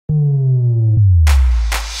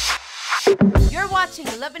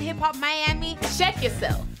watching Love and Hip Hop Miami. Check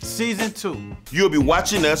yourself. Season 2. You'll be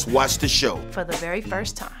watching us watch the show. For the very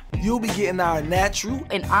first time. You'll be getting our natural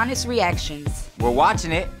and honest reactions. We're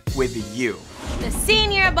watching it with you. The scene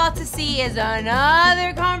you're about to see is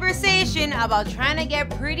another conversation about trying to get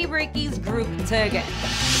Pretty Ricky's group together.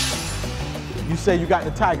 You say you got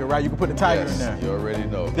the tiger, right? You can put the tiger in there. You already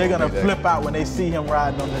know. They're gonna flip out when they see him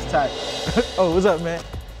riding on this tiger. Oh, what's up, man?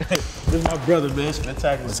 This is my brother, man.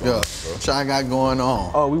 Spectacular. Let's go. What y'all got going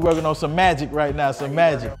on? Oh, we working on some magic right now, some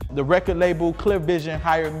magic. The record label, Clear Vision,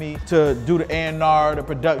 hired me to do the A&R, the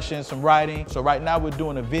production, some writing. So right now we're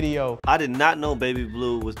doing a video. I did not know Baby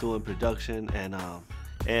Blue was doing production and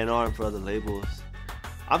A&R for other labels.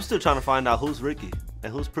 I'm still trying to find out who's Ricky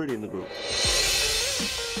and who's Pretty in the group.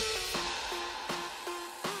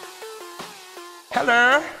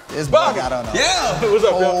 Hello. This boy got on a What's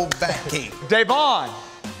up, whole back cake. Davon.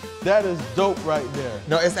 That is dope right there.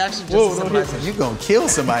 No, it's actually just a surprise. You gonna kill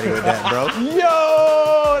somebody with that, bro.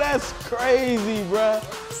 Yo, that's crazy, bruh.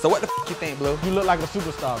 So what the f you think, Blue? You look like a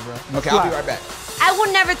superstar, bruh. Okay, I'll be right back. I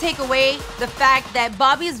will never take away the fact that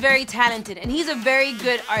Bobby is very talented and he's a very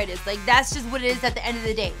good artist. Like, that's just what it is at the end of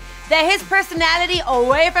the day. That his personality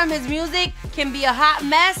away from his music can be a hot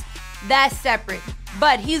mess, that's separate.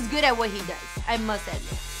 But he's good at what he does, I must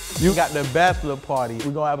admit. You got the bachelor party.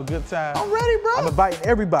 We're gonna have a good time. I'm ready, bro. I'm inviting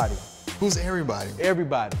everybody. Who's everybody?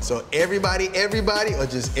 Everybody. So everybody, or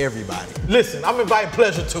just everybody? Listen, I'm inviting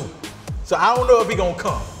Pleasure too. So I don't know if he gonna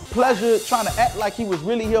come. Pleasure trying to act like he was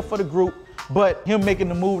really here for the group, but him making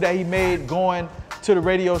the move that he made, going to the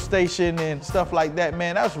radio station and stuff like that,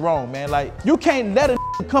 man, that's wrong, man. Like, you can't let a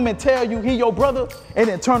come and tell you he your brother and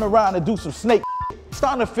then turn around and do some snake.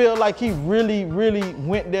 Starting to feel like he really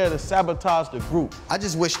went there to sabotage the group. I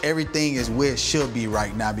just wish everything is where it should be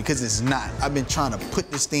right now because it's not. I've been trying to put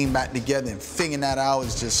this thing back together and figuring that out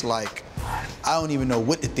is just like, I don't even know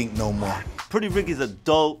what to think no more. Pretty Ricky's a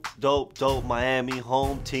dope Miami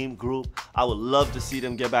home team group. I would love to see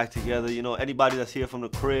them get back together. You know, anybody that's here from the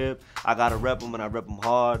crib, I gotta rep them and I rep them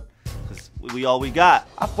hard because we all we got.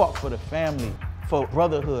 I fought for the family, for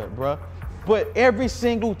brotherhood, bruh. But every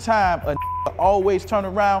single time a always turn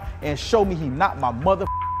around and show me he not my mother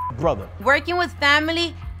brother. Working with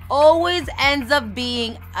family always ends up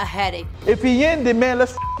being a headache. If he in, then man,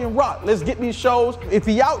 let's fucking rock. Let's get these shows. If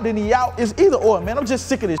he out, then he out. It's either or, man. I'm just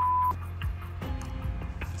sick of this.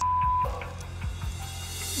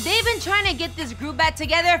 They've been trying to get this group back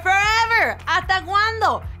together forever. ¿Hasta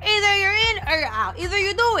cuándo? Either you're in or you're out. Either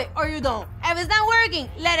you do it or you don't. If it's not working,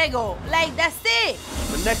 let it go. Like, that's it.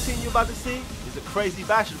 The next scene you're about to see is a crazy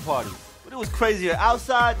bachelor party. But it was crazier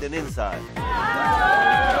outside than inside.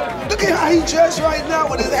 Look at how he dressed right now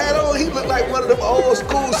with his hat on. He look like one of them old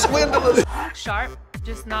school swindlers. Sharp,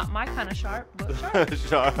 just not my kind of sharp, but sharp.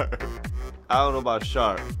 Sharp. I don't know about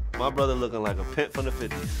sharp. My brother looking like a pimp from the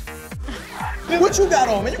 50s. What you got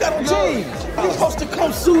on, man? You got on jeans. You supposed to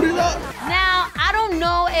come suited up. Now, I don't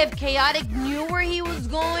know if Khaotic knew where he was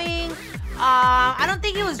going. I don't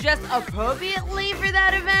think he was dressed appropriately for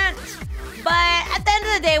that event. But at the end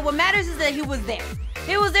of the day, what matters is that he was there.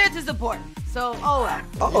 He was there to support. So, oh well.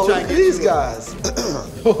 Uh-oh, look at these guys.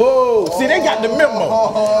 Oh, see, they got the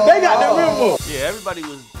memo. They got the memo. Yeah, everybody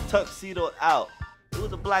was tuxedoed out. It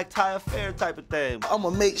was a black tie affair type of thing. I'm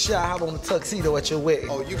gonna make sure I have on a tuxedo at your wedding.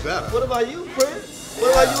 Oh, you better. What about you, Prince?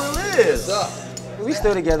 What about you and Liz? What's up? We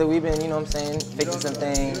still together. We've been, you know what I'm saying, fixing some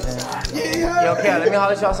things. Yeah. Yo, okay, let me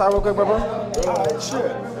holler at you outside real quick, bro. All right,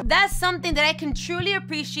 sure. That's something that I can truly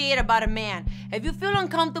appreciate about a man. If you feel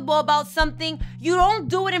uncomfortable about something, you don't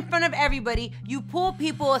do it in front of everybody. You pull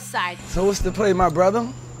people aside. So what's the play, my brother?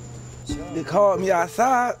 They called me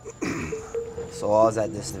outside. So I was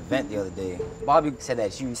at this event the other day. Bobby said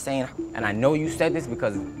that you were saying, and I know you said this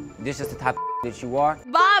because this is the type of that you are.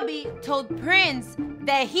 Bobby told Prince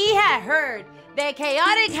that he had heard that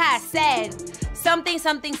Khaotic had said something.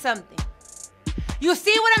 You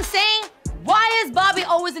see what I'm saying? Why is Bobby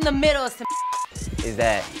always in the middle of some? Is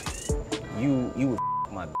that you would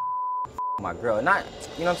my girl, not,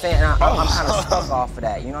 you know what I'm saying? And I'm kind of stuck off of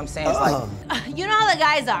that, you know what I'm saying? It's like, you know how the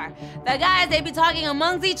guys are. The guys, they be talking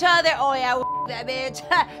amongst each other. Oh yeah, that bitch,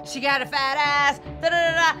 she got a fat ass,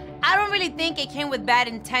 da-da-da-da. I don't really think it came with bad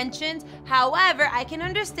intentions. However, I can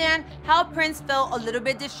understand how Prince felt a little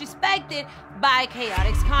bit disrespected by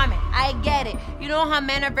Khaotic's comment. I get it. You know how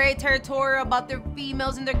men are very territorial about their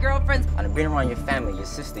females and their girlfriends. I've been around your family, your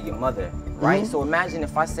sister, your mother, right? So imagine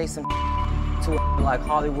if I say some to like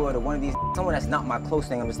Hollywood or one of these, someone that's not my close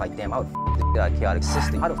thing, I'm just like, damn, I would like Khaotic's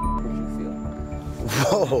sister. How the would you feel?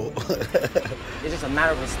 Whoa. It's just a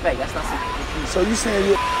matter of respect. That's not something. So you saying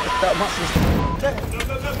you about my sister?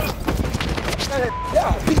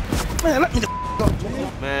 Man, let me the go,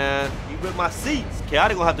 man. Man, you ripped my seats.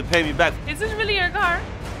 Khaotic gonna have to pay me back. Is this really your car?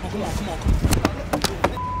 Come on.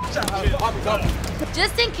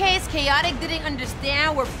 Just in case Khaotic didn't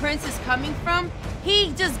understand where Prince is coming from,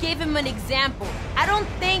 he just gave him an example. I don't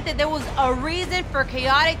think that there was a reason for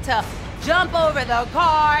Khaotic to jump over the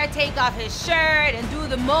car, take off his shirt, and do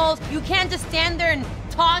the most. You can't just stand there and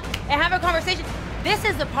talk and have a conversation. This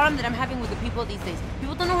is the problem that I'm having with the people these days.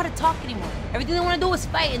 People don't know how to talk anymore. Everything they want to do is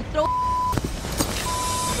fight and throw.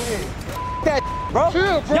 That, bro.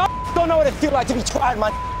 Y'all don't know what it feels like to be tried,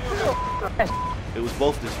 man. It was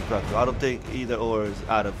both disrespectful. I don't think either or is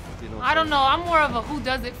out of, you know. I don't know. I'm more of a who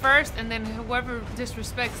does it first, and then whoever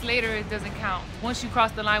disrespects later, it doesn't count. Once you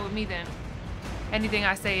cross the line with me, then anything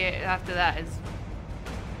I say after that is.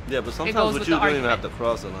 Yeah, but sometimes with you, don't even have to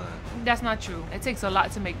cross the line. That's not true. It takes a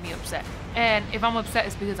lot to make me upset. And if I'm upset,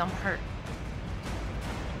 it's because I'm hurt.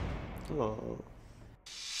 Oh.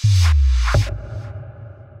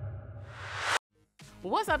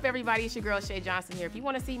 What's up, everybody? It's your girl, Shay Johnson here. If you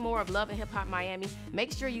want to see more of Love and Hip Hop Miami,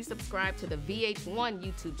 make sure you subscribe to the VH1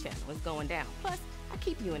 YouTube channel. It's going down. Plus, I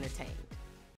keep you entertained.